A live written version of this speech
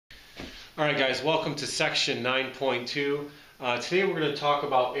Alright guys, welcome to section 9.2. Today we're going to talk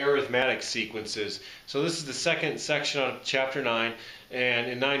about arithmetic sequences. So this is the second section of chapter 9, and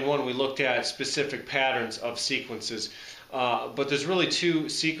in 9.1 we looked at specific patterns of sequences. But there's really two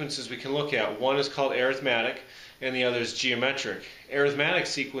sequences we can look at. One is called arithmetic and the other is geometric. Arithmetic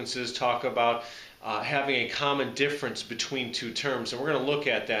sequences talk about having a common difference between two terms, and we're going to look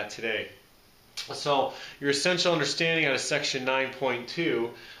at that today. So your essential understanding out of section 9.2,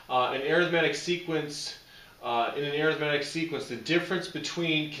 in an arithmetic sequence, the difference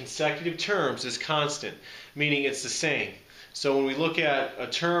between consecutive terms is constant, meaning it's the same. So when we look at a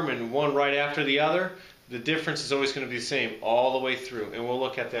term and one right after the other, the difference is always going to be the same all the way through, and we'll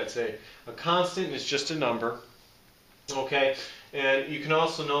look at that today. A constant is just a number, okay? And you can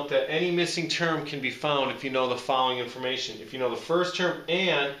also note that any missing term can be found if you know the following information. If you know the first term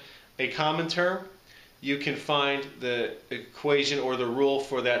and a common term, you can find the equation or the rule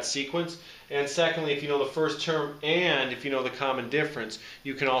for that sequence. And secondly, if you know the first term and if you know the common difference,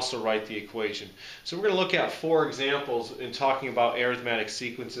 you can also write the equation. So we're going to look at four examples in talking about arithmetic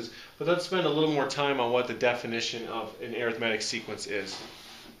sequences, but let's spend a little more time on what the definition of an arithmetic sequence is.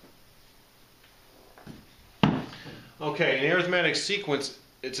 Okay, an arithmetic sequence,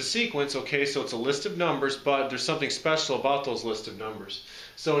 it's a sequence, okay, so it's a list of numbers, but there's something special about those list of numbers.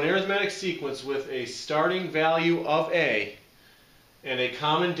 So an arithmetic sequence with a starting value of A and a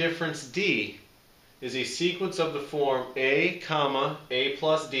common difference D is a sequence of the form A, comma, A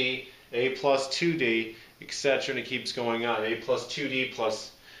plus D, A plus 2D, etc., and it keeps going on. A plus 2D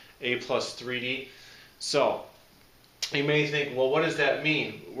plus A plus 3D. So you may think, well, what does that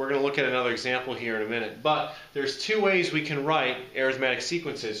mean? We're going to look at another example here in a minute. But there's two ways we can write arithmetic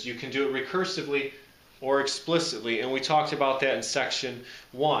sequences. You can do it recursively or explicitly, and we talked about that in section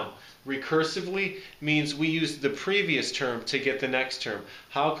 1. Recursively means we use the previous term to get the next term.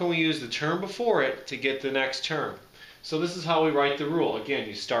 How can we use the term before it to get the next term? So this is how we write the rule. Again,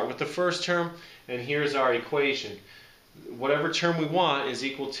 you start with the first term, and here's our equation. Whatever term we want is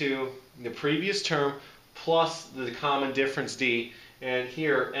equal to the previous term plus the common difference D, and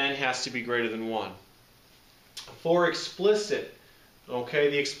here n has to be greater than 1. For explicit, okay,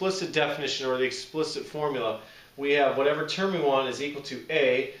 the explicit definition or the explicit formula, we have whatever term we want is equal to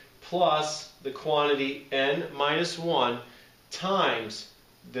A plus the quantity n minus 1 times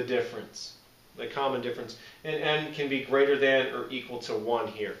the difference, the common difference, and n can be greater than or equal to 1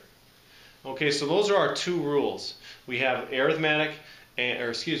 here. Okay, so those are our two rules. We have arithmetic,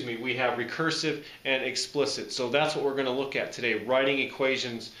 we have recursive and explicit. So that's what we're going to look at today, writing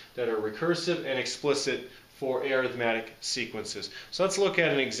equations that are recursive and explicit for arithmetic sequences. So let's look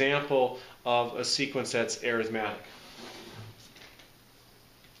at an example of a sequence that's arithmetic.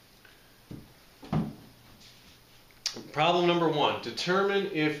 Problem number 1,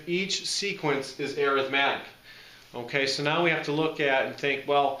 determine if each sequence is arithmetic. Okay, so now we have to look at and think,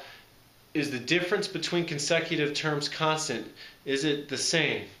 well, is the difference between consecutive terms constant? Is it the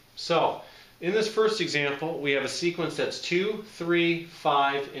same? So, in this first example, we have a sequence that's 2, 3,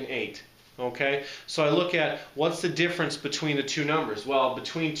 5, and 8. Okay, so I look at what's the difference between the two numbers. Well,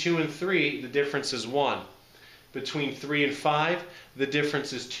 between 2 and 3, the difference is 1. Between 3 and 5, the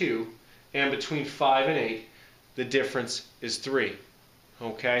difference is 2. And between 5 and 8, the difference is 3.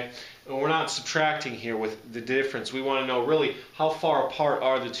 Okay, and we're not subtracting here with the difference. We want to know really how far apart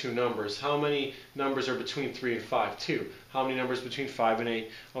are the two numbers. How many numbers are between 3 and 5? 2. How many numbers between 5 and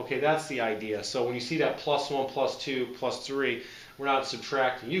 8? Okay, that's the idea. So when you see that plus 1, plus 2, plus 3, we're not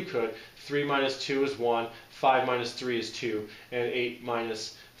subtracting. You could. 3 minus 2 is 1, 5 minus 3 is 2, and 8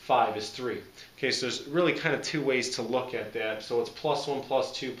 minus 5 is 3. Okay, so there's really kind of two ways to look at that. So it's plus 1,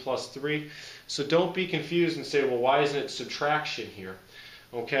 plus 2, plus 3. So don't be confused and say, well, why isn't it subtraction here?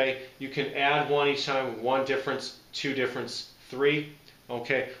 Okay, you can add 1 each time, 1 difference, 2 difference, 3.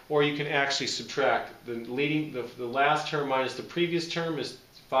 Okay, or you can actually subtract. The last term minus the previous term is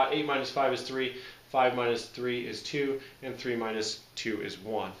 5, 8 minus 5 is 3, 5 minus 3 is 2, and 3 minus 2 is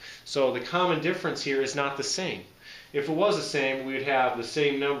 1. So the common difference here is not the same. If it was the same, we would have the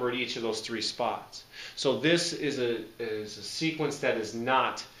same number at each of those 3 spots. So this is a sequence that is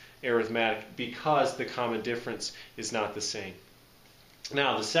not arithmetic because the common difference is not the same.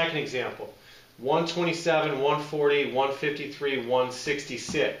 Now, the second example, 127, 140, 153,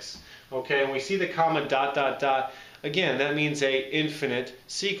 166. Okay, and we see the comma dot, dot, dot. Again, that means a infinite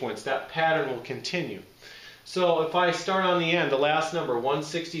sequence. That pattern will continue. So if I start on the end, the last number,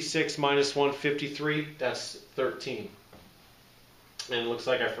 166 minus 153, that's 13. And it looks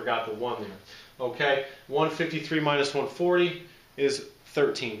like I forgot the 1 there. Okay, 153 minus 140 is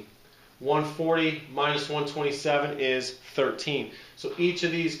 13. 140 minus 127 is 13. So each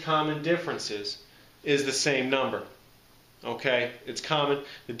of these common differences is the same number. Okay, it's common.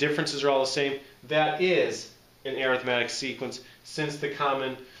 The differences are all the same. That is an arithmetic sequence since the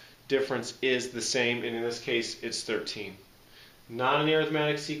common difference is the same, and in this case it's 13. Not an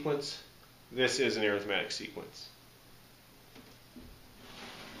arithmetic sequence. This is an arithmetic sequence.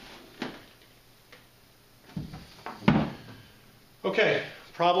 Okay,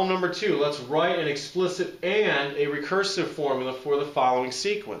 problem number 2. Let's write an explicit and a recursive formula for the following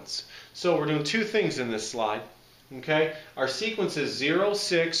sequence. So we're doing two things in this slide. Okay, our sequence is 0,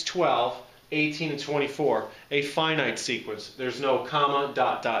 6, 12, 18, and 24, a finite sequence. There's no comma,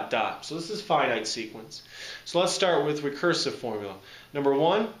 dot, dot, dot. So this is finite sequence. So let's start with recursive formula. Number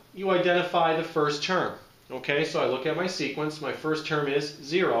 1, you identify the first term. Okay, so I look at my sequence. My first term is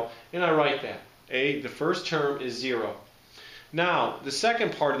 0, and I write that. The first term is 0. Now, the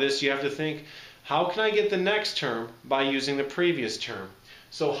second part of this, you have to think, how can I get the next term by using the previous term?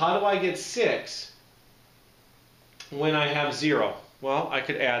 So how do I get 6 when I have 0? Well, I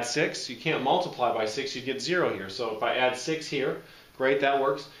could add 6. You can't multiply by 6, you get 0 here. So if I add 6 here, great, that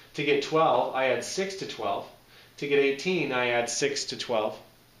works. To get 12, I add 6 to 12. To get 18, I add 6 to 12.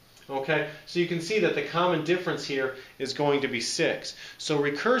 Okay, so you can see that the common difference here is going to be 6. So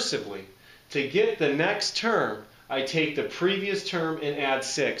recursively, to get the next term, I take the previous term and add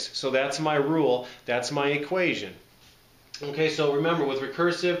 6. So that's my rule, that's my equation. Okay, so remember, with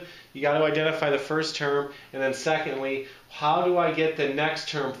recursive, you got to identify the first term, and then secondly, how do I get the next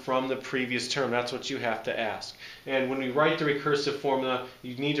term from the previous term? That's what you have to ask. And when we write the recursive formula,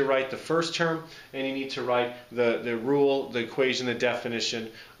 you need to write the first term, and you need to write the rule, the equation, the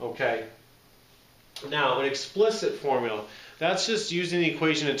definition. Okay. Now, an explicit formula, that's just using the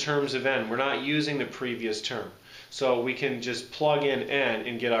equation in terms of n. We're not using the previous term. So we can just plug in n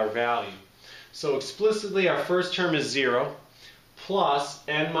and get our value. So explicitly, our first term is 0 plus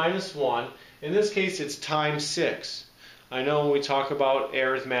n minus 1. In this case, it's times 6. I know when we talk about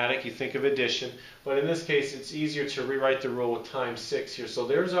arithmetic, you think of addition, but in this case, it's easier to rewrite the rule with times 6 here. So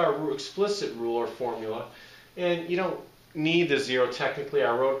there's our explicit rule or formula. And you don't need the 0 technically.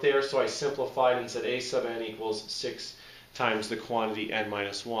 I wrote there, so I simplified and said a sub n equals 6 times the quantity n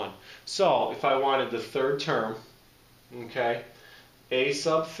minus 1. So if I wanted the third term, okay, a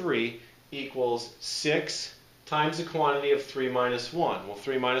sub 3 equals 6 times the quantity of 3 minus 1. Well,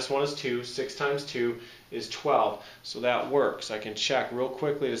 3 minus 1 is 2. 6 times 2 is 12. So that works. I can check real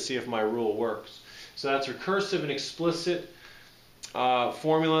quickly to see if my rule works. So that's recursive and explicit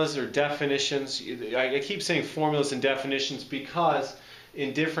formulas or definitions. I keep saying formulas and definitions because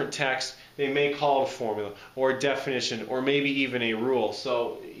in different texts they may call it a formula or a definition or maybe even a rule.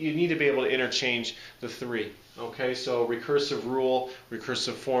 So you need to be able to interchange the three. Okay, so recursive rule,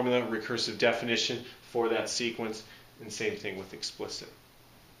 recursive formula, recursive definition for that sequence, and same thing with explicit.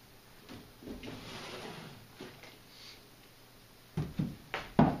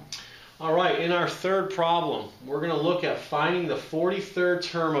 All right, in our third problem, we're going to look at finding the 43rd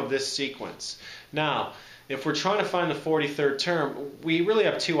term of this sequence. Now, if we're trying to find the 43rd term, we really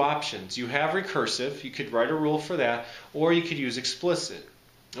have two options. You have recursive, you could write a rule for that, or you could use explicit.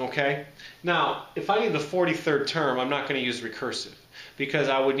 Okay? Now, if I need the 43rd term, I'm not going to use recursive because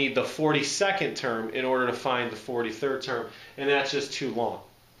I would need the 42nd term in order to find the 43rd term, and that's just too long.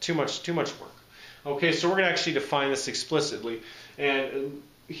 Too much work. Okay, so we're going to actually define this explicitly, and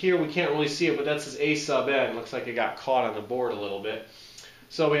here we can't really see it, but that says a sub n. Looks like it got caught on the board a little bit.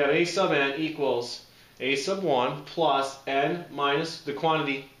 So we have a sub n equals a sub 1 plus n minus the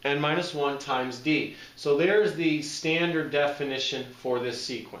quantity n minus 1 times d. So there's the standard definition for this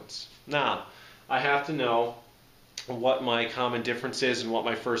sequence. Now, I have to know what my common difference is and what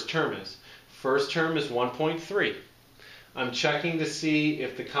my first term is. First term is 1.3. I'm checking to see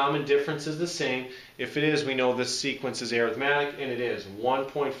if the common difference is the same. If it is, we know this sequence is arithmetic, and it is.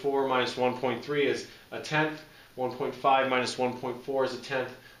 1.4 minus 1.3 is a tenth. 1.5 minus 1.4 is a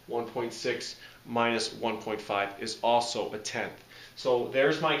tenth. 1.6 minus 1.5 is also a tenth. So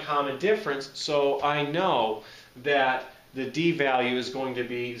there's my common difference. So I know that the d value is going to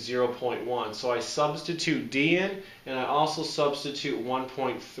be 0.1. So I substitute d in, and I also substitute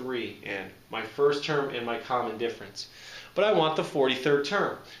 1.3 in, my first term and my common difference. But I want the 43rd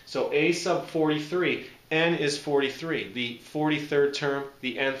term. So a sub 43, n is 43. The 43rd term,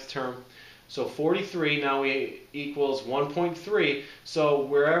 the nth term. So 43 now equals 1.3. So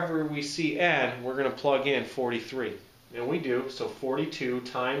wherever we see n, we're going to plug in 43. And we do. So 42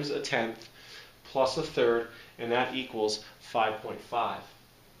 times a tenth plus a third, and that equals 5.5.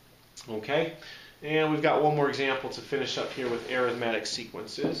 Okay? And we've got one more example to finish up here with arithmetic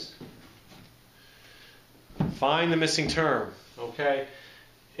sequences. Find the missing term. Okay.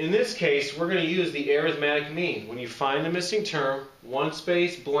 In this case, we're going to use the arithmetic mean. When you find the missing term, 1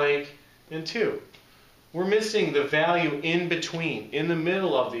 space, blank, and 2. We're missing the value in between, in the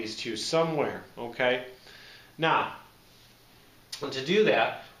middle of these two, somewhere. Okay. Now, to do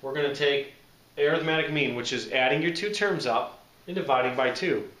that, we're going to take arithmetic mean, which is adding your two terms up and dividing by 2.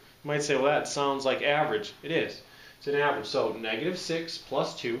 You might say, well, that sounds like average. It is. It's an average. So negative 6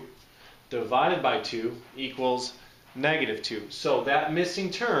 plus 2 divided by 2 equals negative 2. So that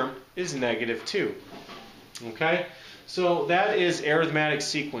missing term is negative 2. Okay? So that is arithmetic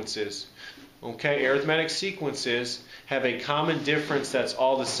sequences. Okay? Arithmetic sequences have a common difference that's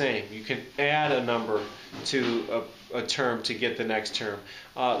all the same. You can add a number to a term to get the next term.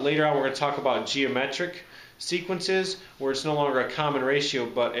 Later on, we're going to talk about geometric sequences where it's no longer a common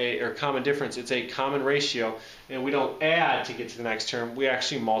ratio or common difference. It's a common ratio, and we don't add to get to the next term. We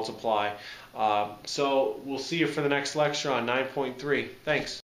actually multiply. So we'll see you for the next lecture on 9.3. Thanks.